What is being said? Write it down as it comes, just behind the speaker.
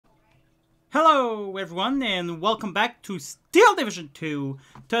Hello everyone and welcome back to Steel Division 2.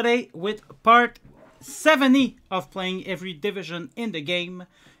 Today with part 70 of playing every division in the game,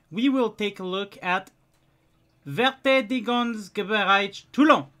 we will take a look at Verteidigungsbereich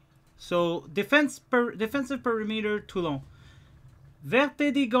Toulon. So defensive perimeter Toulon.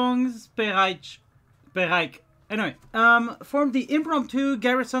 Verteidigungsbereich. Anyway, formed the impromptu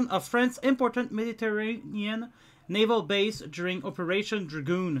garrison of France's important Mediterranean naval base during Operation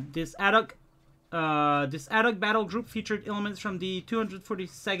Dragoon. This ad hoc battle group featured elements from the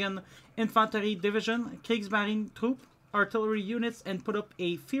 242nd Infantry Division, Kriegsmarine Troop, artillery units, and put up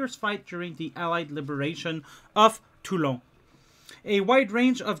a fierce fight during the Allied liberation of Toulon. A wide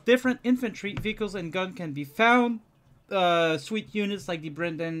range of different infantry vehicles and guns can be found. Sweet units like the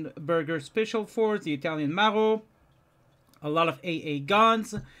Brandenburger Special Force, the Italian Maro, a lot of AA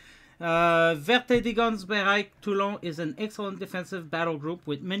guns. Verteidigungsbereich Toulon is an excellent defensive battle group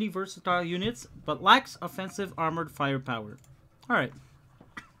with many versatile units, but lacks offensive armored firepower. Alright.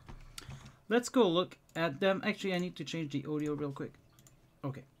 Let's go look at them. Actually, I need to change the audio real quick.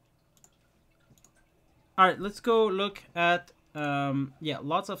 Okay. Alright, let's go look at, yeah,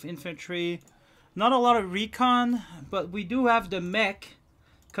 lots of infantry. Not a lot of recon, but we do have the mech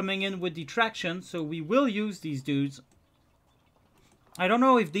coming in with the traction, so we will use these dudes. I don't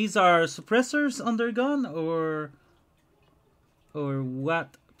know if these are suppressors on their gun or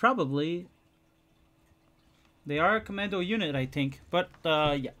what. Probably. They are a commando unit, I think. But,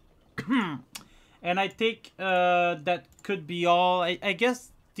 yeah. And I think that could be all. I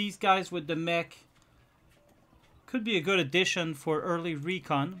guess these guys with the mech could be a good addition for early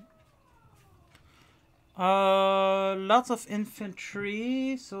recon. Lots of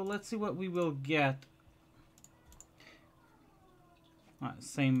infantry. So let's see what we will get.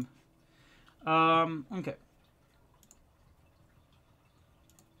 Same. Okay.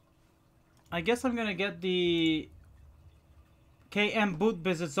 I guess I'm gonna get the KM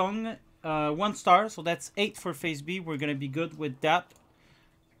Bootbesetzung 1 star, so that's 8 for phase B. We're gonna be good with that.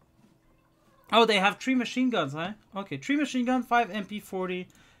 Oh, they have 3 machine guns, huh? Okay, 3 machine gun, 5 MP40.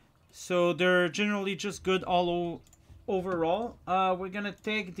 So they're generally just good all overall. We're gonna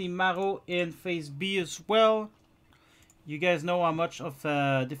take the Maro in phase B as well. You guys know how much of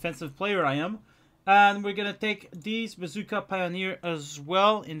a defensive player I am. And we're going to take these Bazooka Pioneer as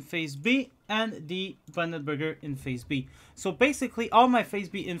well in phase B. And the Brandenburger in phase B. So basically all my phase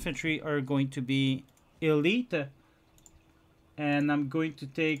B infantry are going to be elite. And I'm going to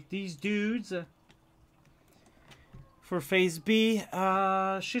take these dudes for phase B.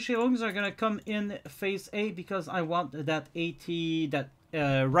 Shisherungs are going to come in phase A because I want that AT,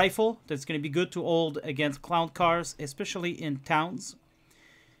 rifle that's going to be good to hold against clown cars, especially in towns.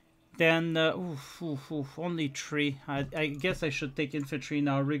 Then only 3. I guess I should take infantry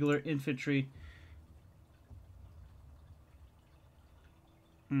now, regular infantry.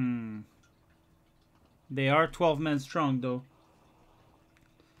 They are 12 men strong though.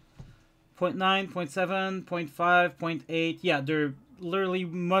 0.9, 0.7, 0.5, 0.8. Yeah, they're literally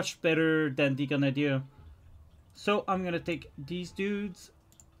much better than the Grenadier. So I'm gonna take these dudes,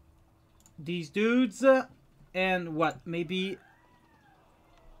 and what? Maybe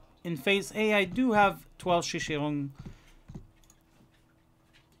in phase A I do have 12 Shisherung.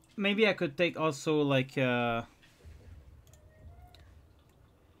 Maybe I could take also like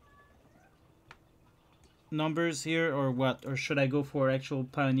numbers here or what? Or should I go for actual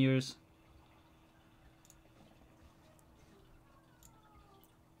pioneers?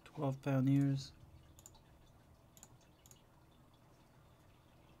 12 pioneers.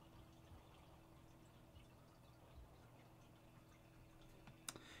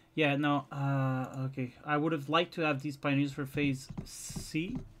 Yeah, no, okay. I would have liked to have these pioneers for phase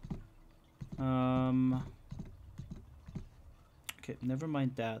C. Okay, never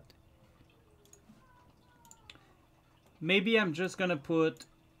mind that. Maybe I'm just gonna put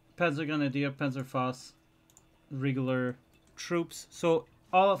Panzer Grenadier, Panzerfaust, regular troops. So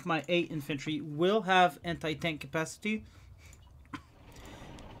all of my 8 infantry will have anti-tank capacity.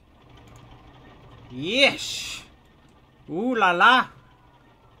 Yes! Ooh la la!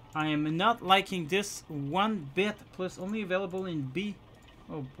 I am not liking this one bit, plus only available in B.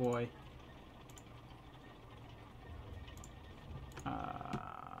 Oh boy.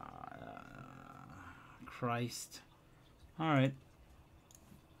 Christ. Alright.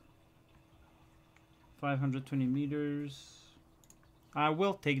 520 meters. I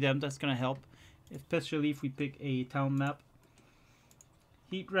will take them, that's gonna help. Especially if we pick a town map.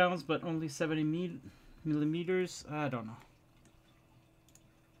 Heat rounds, but only 70 millimeters. I don't know.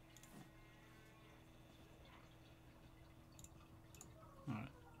 Alright.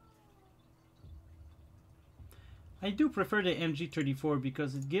 I do prefer the MG34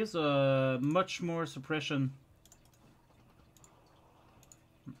 because it gives a much more suppression.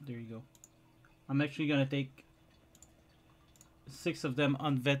 There you go. I'm actually gonna take 6 of them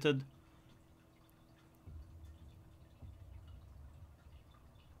unvetted.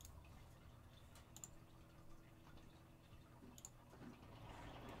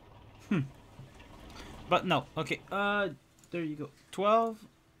 But no, okay, there you go. 12,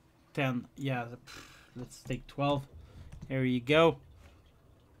 10, yeah, let's take 12. There you go.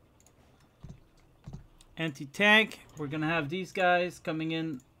 Anti-tank, we're gonna have these guys coming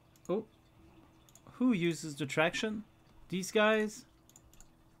in. Oh, who uses the traction? These guys,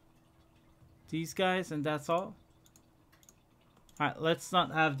 and that's all. Alright, let's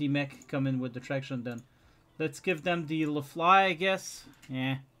not have the mech come in with the traction then. Let's give them the LaFly, I guess.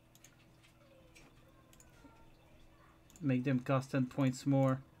 Yeah. Make them cost 10 points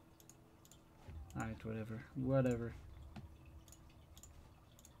more. Alright, whatever. Whatever.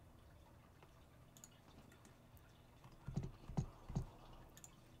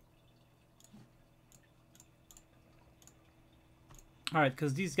 Alright,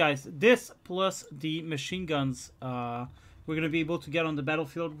 because these guys, this plus the machine guns, we're going to be able to get on the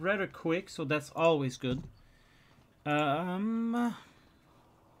battlefield rather quick, so that's always good. No.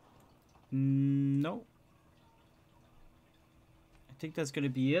 I think that's going to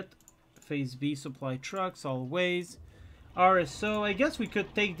be it. Phase B, supply trucks, always. RSO, I guess we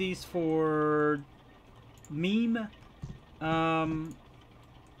could take these for meme. I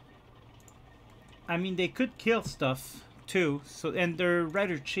mean, they could kill stuff too, so, and they're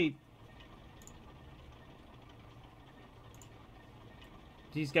rather cheap.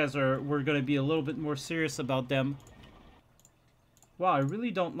 These guys we're gonna be a little bit more serious about them. Wow, I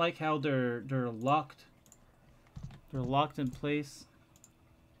really don't like how they're locked. They're locked in place.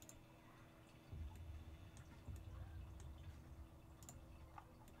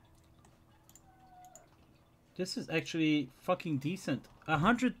 This is actually fucking decent.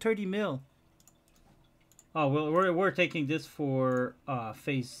 130 mil. Oh, well, we're taking this for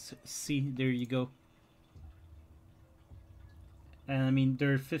phase C. There you go. And I mean,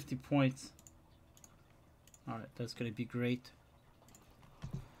 they're 50 points. Alright, that's gonna be great.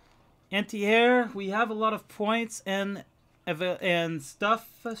 Anti-air, we have a lot of points and stuff,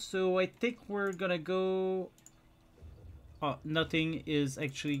 so I think we're gonna go... Oh, nothing is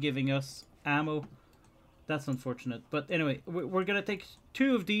actually giving us ammo. That's unfortunate. But anyway, we're gonna take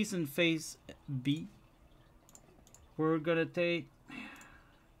 2 of these in phase B. We're gonna take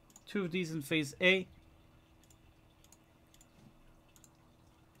 2 of these in phase A.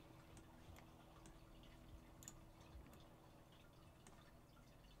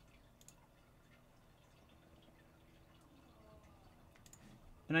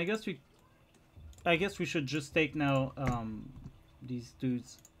 And I guess we should just take now these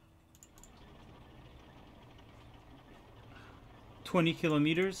dudes. 20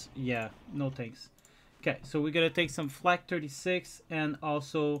 kilometers? Yeah, no thanks. Okay, so we're gonna take some Flak 36, and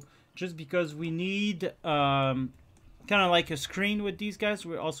also just because we need kind of like a screen with these guys,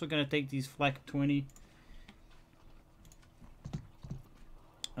 we're also gonna take these Flak 20.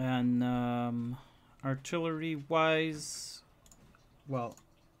 And artillery wise, well,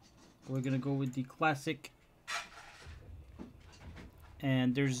 we're gonna go with the classic.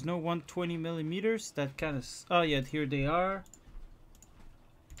 And there's no 120 millimeters. That kind of... Oh yeah, here they are.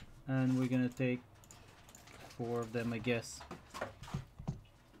 And we're gonna take 4 of them, I guess.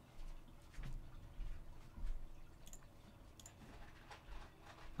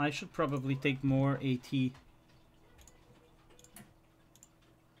 I should probably take more AT.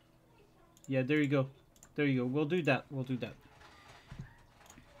 Yeah, there you go. There you go. We'll do that. We'll do that.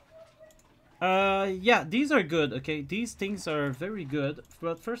 Yeah, these are good, okay? These things are very good.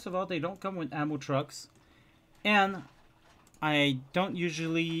 But first of all, they don't come with ammo trucks. And I don't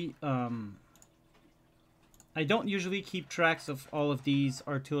usually keep tracks of all of these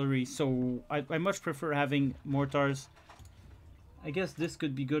artillery, so I much prefer having mortars. I guess this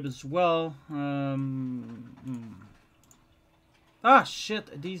could be good as well. Ah,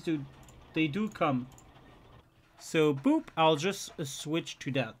 shit, these they do come. So, boop, I'll just switch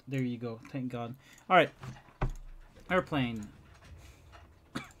to that. There you go, thank God. Alright, airplane.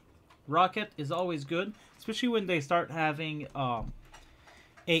 Rocket is always good, especially when they start having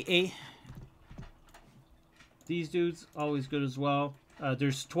AA. These dudes, always good as well.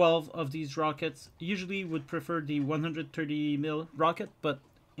 There's 12 of these rockets. Usually would prefer the 130 mil rocket, but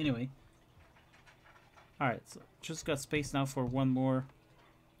anyway. Alright, so just got space now for one more.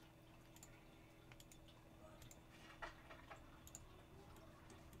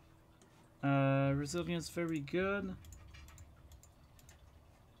 Resilience, very good.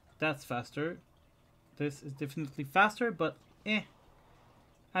 That's faster. This is definitely faster, but eh.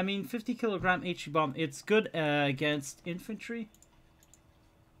 I mean, 50 kilogram HE bomb. It's good against infantry.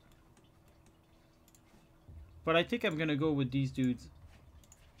 But I think I'm gonna go with these dudes.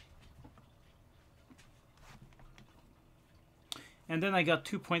 And then I got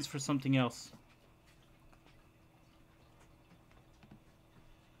 2 points for something else.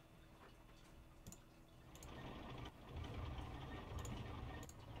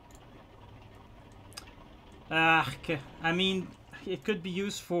 I mean, it could be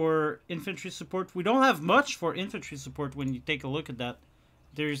used for infantry support. We don't have much for infantry support when you take a look at that.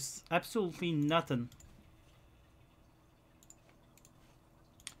 There's absolutely nothing.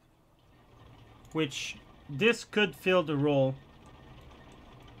 Which, this could fill the role.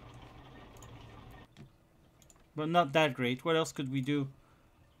 But not that great. What else could we do?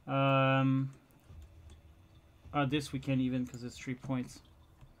 This we can't even because it's 3 points.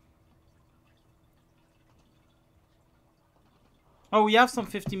 Oh, we have some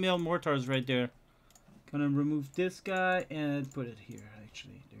 50 mil mortars right there. Gonna remove this guy and put it here,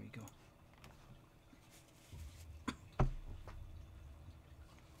 actually. There you go.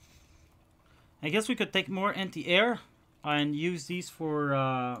 I guess we could take more anti-air and use these for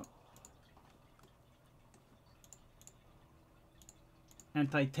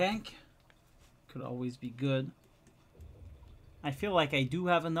anti-tank. Could always be good. I feel like I do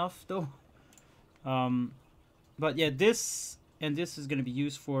have enough though. But yeah, this and this is going to be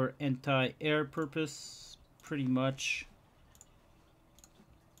used for anti-air purpose pretty much.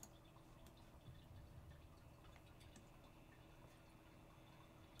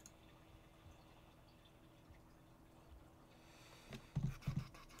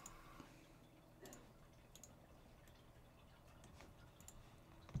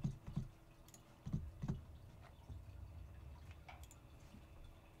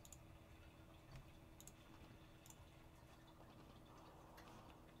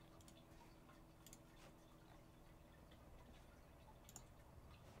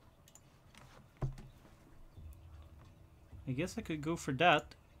 I guess I could go for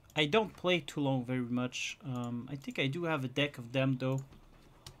that. I don't play Toulon very much. I think I do have a deck of them though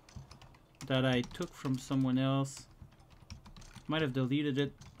that I took from someone else. Might have deleted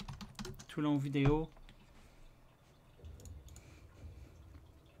it. Toulon video.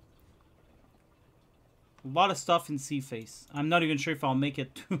 A lot of stuff in Sea Face. I'm not even sure if I'll make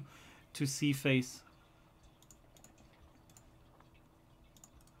it to Sea Face.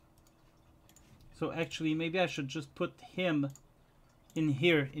 So actually, maybe I should just put him in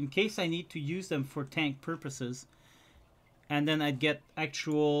here in case I need to use them for tank purposes. And then I'd get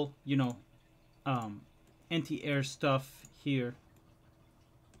actual, you know, anti-air stuff here.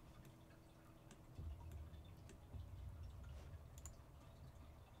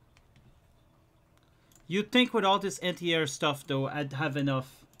 You'd think with all this anti-air stuff, though, I'd have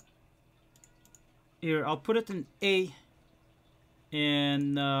enough. Here, I'll put it in A.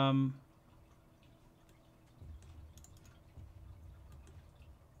 And,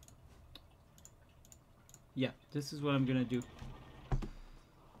 yeah, this is what I'm gonna do.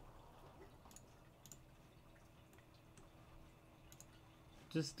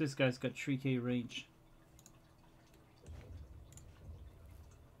 Just this guy's got 3k range.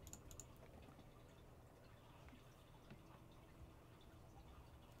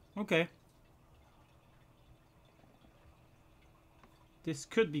 Okay. This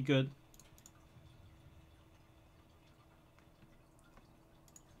could be good.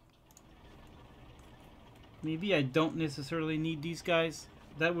 Maybe I don't necessarily need these guys.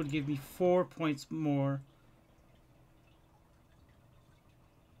 That would give me 4 points more.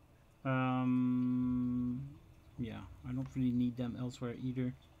 Yeah, I don't really need them elsewhere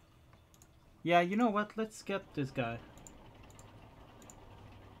either. Yeah, you know what? Let's get this guy.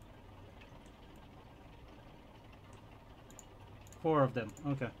 Four of them.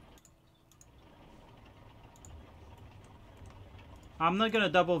 Okay. I'm not gonna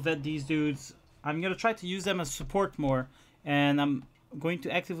double vet these dudes. I'm gonna try to use them as support more, and I'm going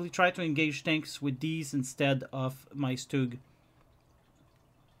to actively try to engage tanks with these instead of my Stug.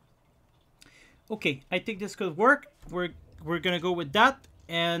 Okay, I think this could work. We're gonna go with that,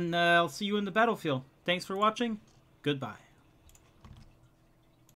 and I'll see you in the battlefield. Thanks for watching. Goodbye.